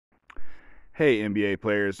Hey, NBA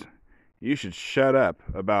players, you should shut up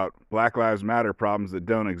about Black Lives Matter problems that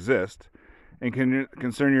don't exist and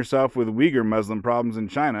concern yourself with Uyghur Muslim problems in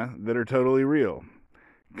China that are totally real.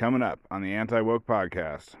 Coming up on the Anti-Woke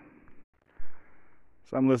Podcast.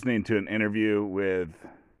 So I'm listening to an interview with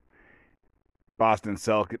Boston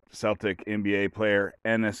Celtic NBA player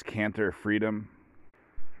Enes Kanter Freedom.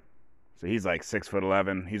 So he's like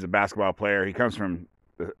 6'11". He's a basketball player. He comes from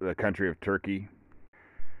the country of Turkey.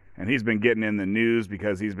 And he's been getting in the news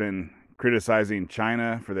because he's been criticizing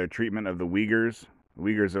China for their treatment of the Uyghurs. The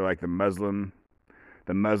Uyghurs are like the Muslims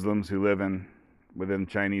who live within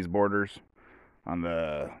Chinese borders on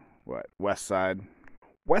the west side.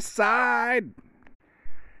 West side.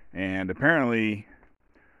 And apparently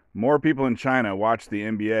more people in China watch the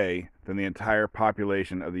NBA than the entire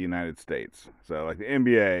population of the United States. So like the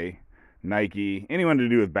NBA, Nike, anyone to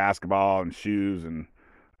do with basketball and shoes and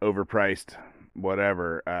overpriced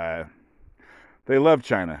whatever, they love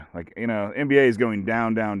China. Like, NBA is going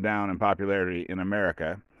down in popularity in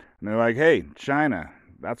America. And they're like, hey, China,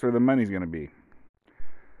 that's where the money's going to be.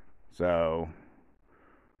 So,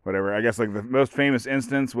 whatever. I guess like the most famous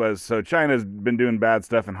instance was, so China's been doing bad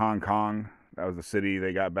stuff in Hong Kong. That was the city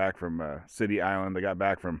they got back from, City Island. They got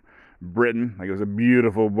back from Britain. Like, it was a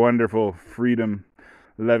beautiful, wonderful,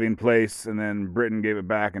 freedom-loving place. And then Britain gave it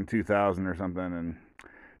back in 2000 or something. And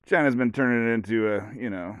China's been turning it into a,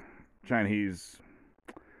 Chinese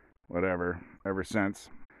whatever ever since.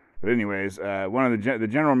 But anyways, one of the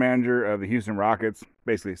general manager of the Houston Rockets,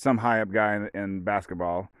 basically some high up guy in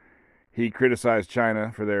basketball, he criticized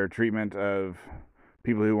China for their treatment of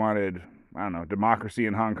people who wanted, democracy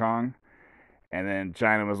in Hong Kong. And then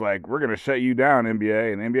China was like, we're going to shut you down,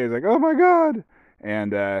 NBA. And the NBA is like, oh my God.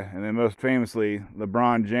 And then most famously,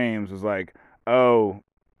 LeBron James was like, oh,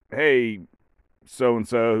 hey,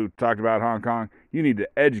 so-and-so who talked about Hong Kong, you need to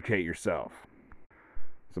educate yourself.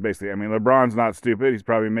 So basically, LeBron's not stupid. He's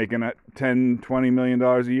probably making $10-20 million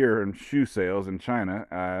a year in shoe sales in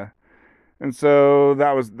China. And so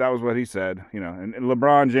that was what he said. And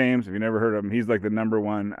LeBron James, if you never heard of him, he's like the number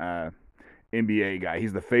one NBA guy.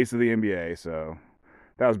 He's the face of the NBA. So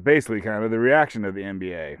that was basically kind of the reaction of the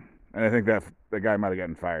NBA. And I think that guy might have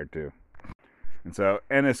gotten fired too. And so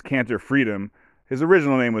Enes Kanter Freedom, his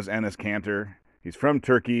original name was Enes Kanter. He's from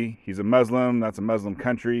Turkey. He's a Muslim. That's a Muslim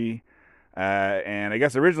country. And I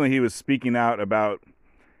guess originally he was speaking out about,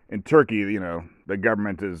 in Turkey, the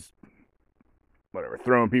government is,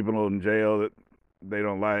 throwing people in jail that they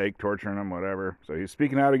don't like, torturing them, whatever. So he's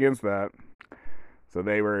speaking out against that. So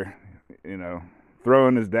they were,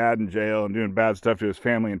 throwing his dad in jail and doing bad stuff to his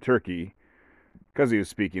family in Turkey because he was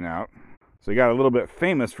speaking out. So he got a little bit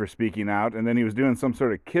famous for speaking out, and then he was doing some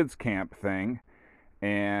sort of kids camp thing.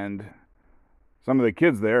 And some of the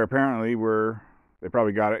kids there apparently they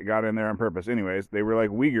probably got in there on purpose. Anyways, they were like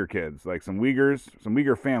Uyghur kids. Like some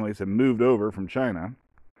Uyghur families had moved over from China.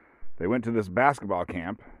 They went to this basketball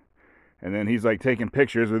camp, and then he's like taking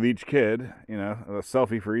pictures with each kid, a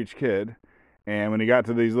selfie for each kid. And when he got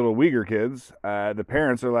to these little Uyghur kids, the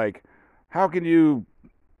parents are like, how can you,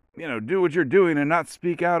 do what you're doing and not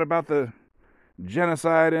speak out about the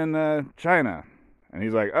genocide in China? And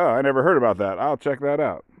he's like, oh, I never heard about that. I'll check that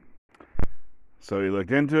out. So he looked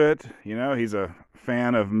into it. He's a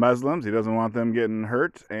fan of Muslims. He doesn't want them getting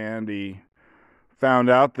hurt. And he found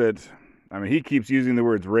out that, he keeps using the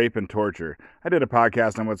words rape and torture. I did a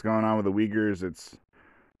podcast on what's going on with the Uyghurs. It's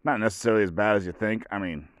not necessarily as bad as you think. Let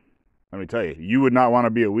me tell you, you would not want to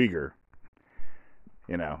be a Uyghur.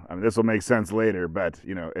 This will make sense later. But,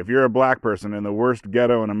 if you're a black person in the worst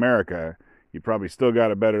ghetto in America, you probably still got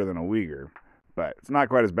it better than a Uyghur. But it's not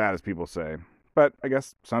quite as bad as people say. But I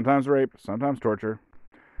guess sometimes rape, sometimes torture.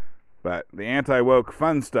 But the anti-woke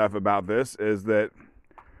fun stuff about this is that,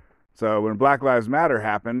 so when Black Lives Matter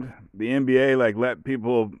happened, the NBA let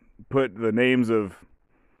people put the names of,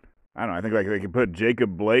 I think they could put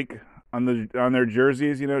Jacob Blake on their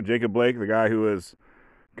jerseys. Jacob Blake, the guy who was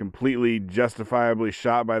completely justifiably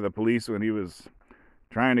shot by the police when he was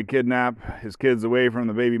trying to kidnap his kids away from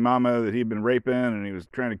the baby mama that he'd been raping, and he was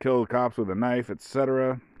trying to kill the cops with a knife,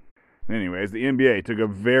 etc. Anyways, the NBA took a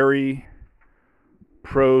very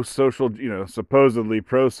pro-social, supposedly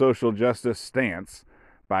pro-social justice stance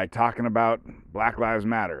by talking about Black Lives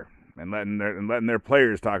Matter and letting their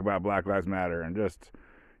players talk about Black Lives Matter and just,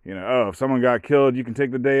 if someone got killed, you can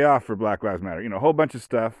take the day off for Black Lives Matter. A whole bunch of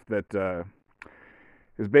stuff that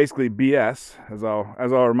is basically BS. As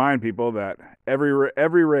I'll remind people that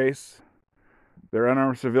every race, their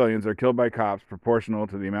unarmed civilians are killed by cops proportional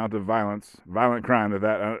to the amount of violent crime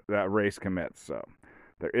that race commits. So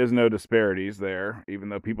there is no disparities there, even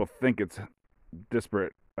though people think it's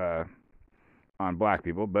disparate on black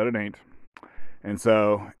people, but it ain't. And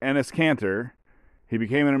so Enes Kanter, he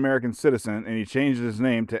became an American citizen, and he changed his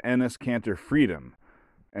name to Enes Kanter Freedom.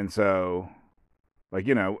 And so, like,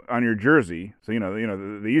 on your jersey, so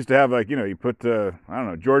they used to have, like, you put I don't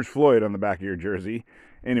know, George Floyd on the back of your jersey.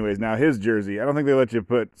 Anyways, now his jersey, I don't think they let you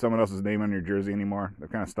put someone else's name on your jersey anymore. They've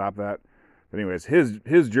kind of stopped that. But anyways,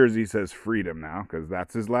 his jersey says Freedom now because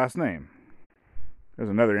that's his last name. There's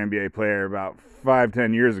another NBA player about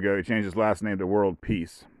 5-10 years ago. He changed his last name to World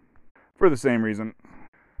Peace for the same reason.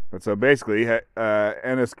 But so basically,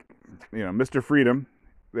 Enes, Mr. Freedom,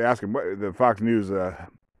 they ask him, the Fox News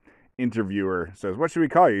interviewer says, what should we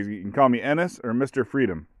call you? You can call me Enes or Mr.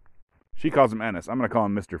 Freedom. She calls him Enes. I'm going to call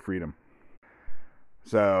him Mr. Freedom.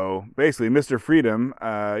 So basically, Mr. Freedom,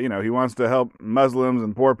 he wants to help Muslims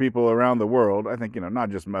and poor people around the world. I think, not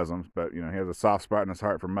just Muslims, but, he has a soft spot in his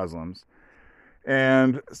heart for Muslims.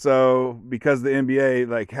 And so because the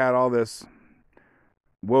NBA, had all this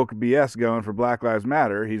woke BS going for Black Lives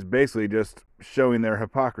Matter, he's basically just showing their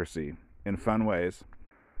hypocrisy in fun ways.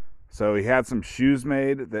 So he had some shoes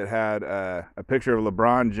made that had a picture of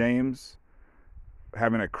LeBron James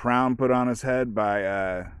having a crown put on his head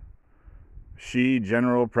by Xi,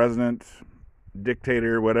 General, President,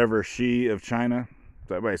 Dictator, whatever, Xi of China.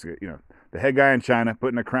 So basically, the head guy in China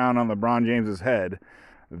putting a crown on LeBron James's head.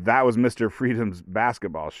 That was Mr. Freedom's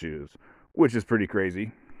basketball shoes, which is pretty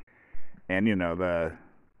crazy. And,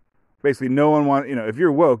 basically no one wants, if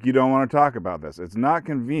you're woke, you don't want to talk about this. It's not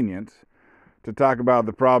convenient to talk about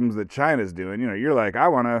the problems that China's doing. You're like, I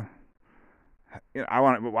want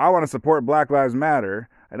to support Black Lives Matter.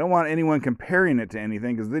 I don't want anyone comparing it to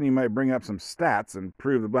anything because then you might bring up some stats and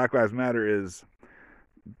prove that Black Lives Matter is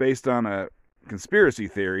based on a conspiracy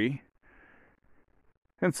theory.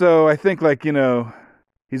 And so I think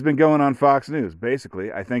he's been going on Fox News.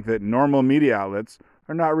 Basically, I think that normal media outlets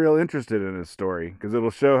are not real interested in his story because it'll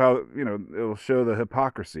show how, it'll show the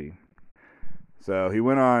hypocrisy. So he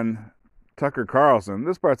went on Tucker Carlson.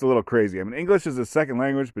 This part's a little crazy. I mean, English is his second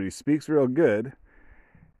language, but he speaks real good.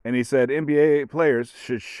 And he said NBA players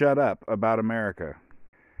should shut up about America.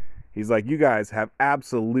 He's like, you guys have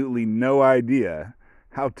absolutely no idea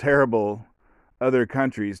how terrible other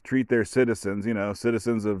countries treat their citizens,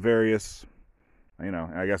 citizens of various,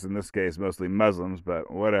 I guess in this case, mostly Muslims, but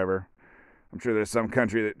whatever. I'm sure there's some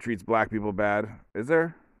country that treats black people bad. Is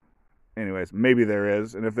there? Anyways, maybe there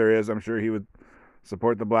is. And if there is, I'm sure he would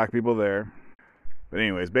support the black people there. But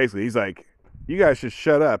anyways, basically, he's like, you guys should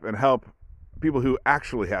shut up and help people who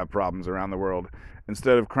actually have problems around the world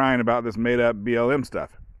instead of crying about this made-up BLM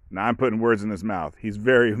stuff. Now, I'm putting words in his mouth. He's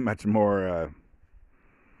very much more,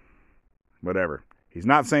 whatever. He's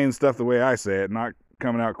not saying stuff the way I say it, not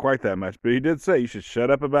coming out quite that much, but he did say you should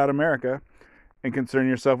shut up about America and concern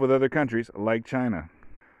yourself with other countries like China.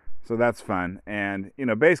 So that's fun. And,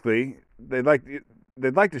 basically, they'd like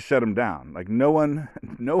to shut him down. Like, no one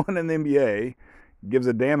in the NBA gives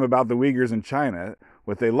a damn about the Uyghurs in China.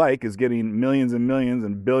 What they like is getting millions and millions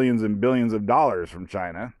and billions of dollars from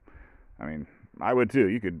China. I mean, I would too.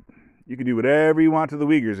 You could do whatever you want to the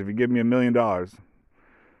Uyghurs if you give me $1 million. I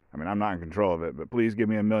mean, I'm not in control of it, but please give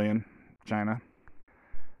me $1 million, China.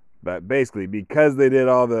 But basically, because they did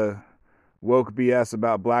all the woke BS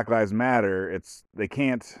about Black Lives Matter, they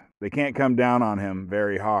can't come down on him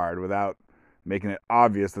very hard without making it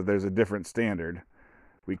obvious that there's a different standard.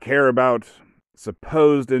 We care about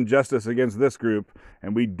supposed injustice against this group,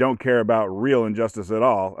 and we don't care about real injustice at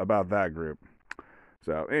all about that group.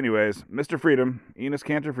 So anyways, Mr. Freedom, Enes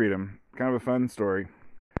Kanter Freedom, kind of a fun story.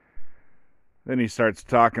 Then he starts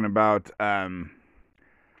talking about the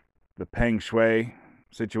Peng Shuai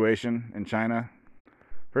situation in China.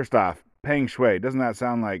 First off, Peng Shuai, doesn't that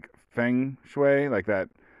sound like Feng Shui, like that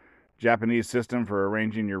Japanese system for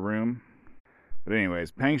arranging your room? But anyways,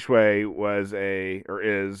 Peng Shuai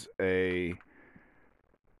is a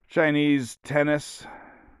Chinese tennis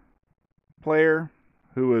player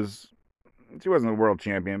she wasn't a world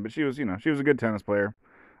champion, but she was a good tennis player,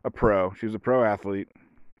 a pro. She was a pro athlete.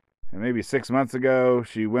 And maybe 6 months ago,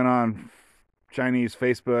 she went on Chinese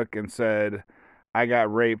Facebook and said, I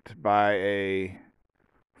got raped by a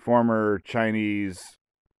former Chinese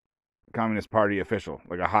Communist Party official,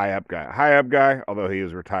 like a high up guy, although he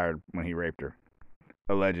was retired when he raped her,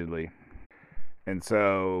 allegedly. And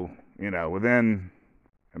so, within,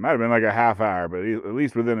 it might have been like a half hour, but at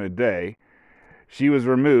least within a day, she was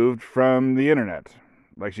removed from the internet,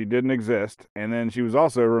 like she didn't exist. And then she was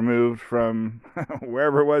also removed from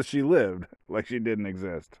wherever it was she lived, like she didn't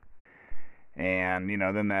exist. And,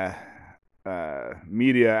 then the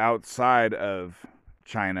media outside of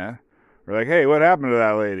China were like, hey, what happened to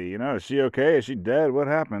that lady? Is she okay? Is she dead? What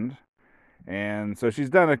happened? And so she's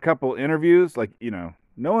done a couple interviews, like, no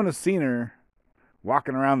one has seen her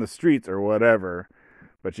walking around the streets or whatever,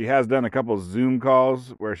 but she has done a couple Zoom calls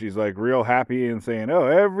where she's like real happy and saying, oh,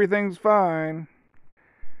 everything's fine.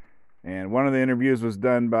 And one of the interviews was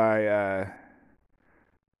done by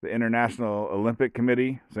the International Olympic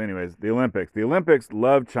Committee. So anyways, the Olympics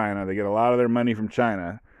love China. They get a lot of their money from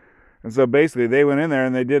China. And so basically they went in there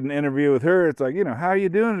and they did an interview with her. It's like, how are you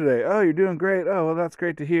doing today? Oh, you're doing great. Oh, well, that's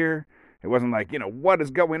great to hear. It wasn't like, what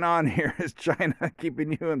is going on here? Is China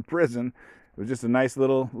keeping you in prison? It was just a nice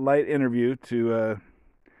little light interview to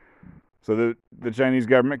so the Chinese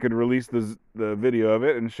government could release the video of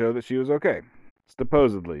it and show that she was okay,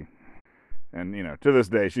 supposedly. And, to this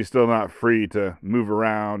day, she's still not free to move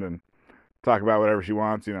around and talk about whatever she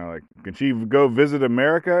wants. Like, can she go visit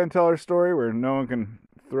America and tell her story where no one can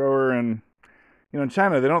throw her in? In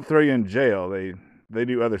China, they don't throw you in jail. They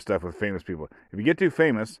do other stuff with famous people. If you get too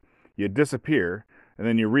famous, you disappear, and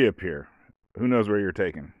then you reappear. Who knows where you're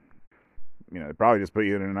taken? They probably just put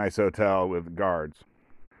you in a nice hotel with guards.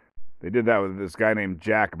 They did that with this guy named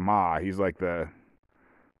Jack Ma. He's like the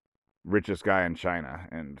richest guy in China,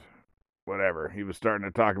 and whatever. He was starting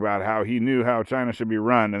to talk about how he knew how China should be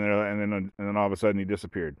run, and then all of a sudden he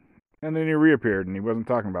disappeared. And then he reappeared, and he wasn't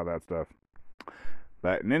talking about that stuff.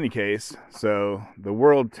 But in any case, so the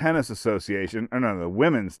World Tennis Association, the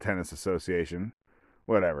Women's Tennis Association,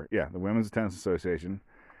 the Women's Tennis Association,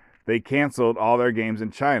 they canceled all their games in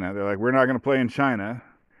China. They're like, we're not going to play in China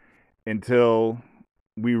until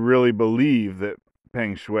we really believe that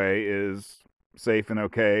Peng Shuai is safe and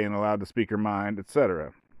okay and allowed to speak her mind,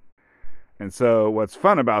 etc. And so what's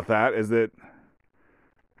fun about that is that,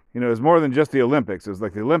 it's more than just the Olympics. It was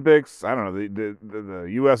like the Olympics, I don't know,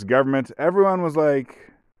 the U.S. government, everyone was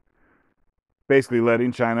like basically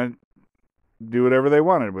letting China do whatever they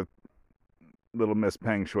wanted with little Miss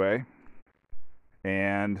Peng Shuai.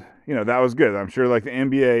 And, that was good. I'm sure like the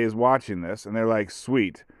NBA is watching this and they're like,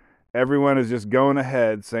 sweet. Everyone is just going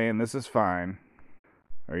ahead saying this is fine.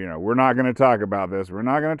 Or, we're not going to talk about this. We're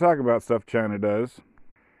not going to talk about stuff China does.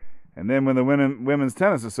 And then when the Women's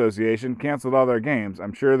Tennis Association canceled all their games,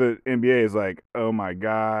 I'm sure the NBA is like, oh my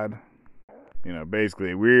God.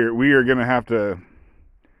 Basically, we are going to have to,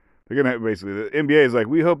 basically, the NBA is like,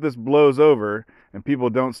 we hope this blows over and people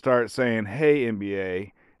don't start saying, hey,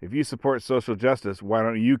 NBA, if you support social justice, why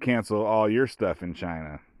don't you cancel all your stuff in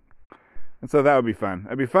China? And so that would be fun.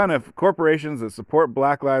 It'd be fun if corporations that support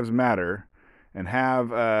Black Lives Matter and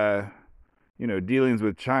have, dealings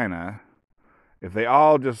with China, if they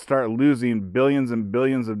all just start losing billions and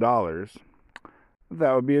billions of dollars,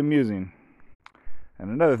 that would be amusing. And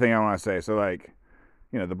another thing I want to say, so like,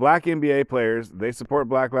 the black NBA players, they support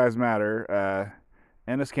Black Lives Matter.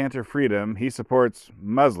 Enes Kanter Freedom, he supports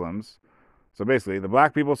Muslims. So basically, the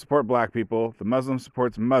black people support black people, the Muslims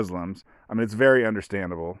supports Muslims. I mean, it's very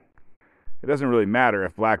understandable. It doesn't really matter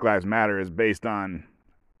if Black Lives Matter is based on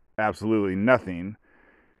absolutely nothing.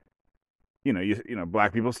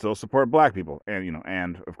 Black people still support black people,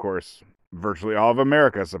 and of course, virtually all of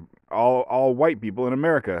America, all white people in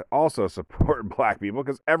America also support black people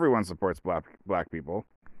because everyone supports black people.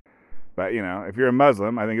 But if you're a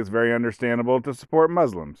Muslim, I think it's very understandable to support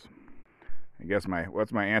Muslims. I guess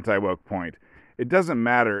what's my anti-woke point? It doesn't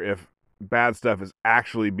matter if bad stuff is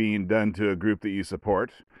actually being done to a group that you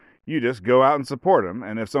support. You just go out and support them.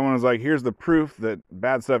 And if someone is like, here's the proof that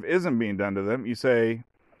bad stuff isn't being done to them, you say,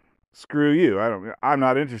 screw you. I'm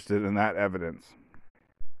not interested in that evidence.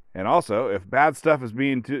 And also, if bad stuff is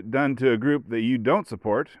being done to a group that you don't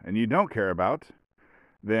support and you don't care about,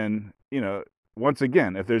 then, once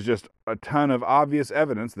again, if there's just a ton of obvious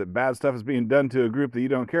evidence that bad stuff is being done to a group that you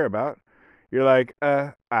don't care about, you're like,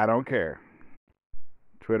 I don't care.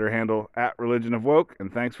 Twitter handle @religionofwoke,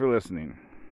 and thanks for listening.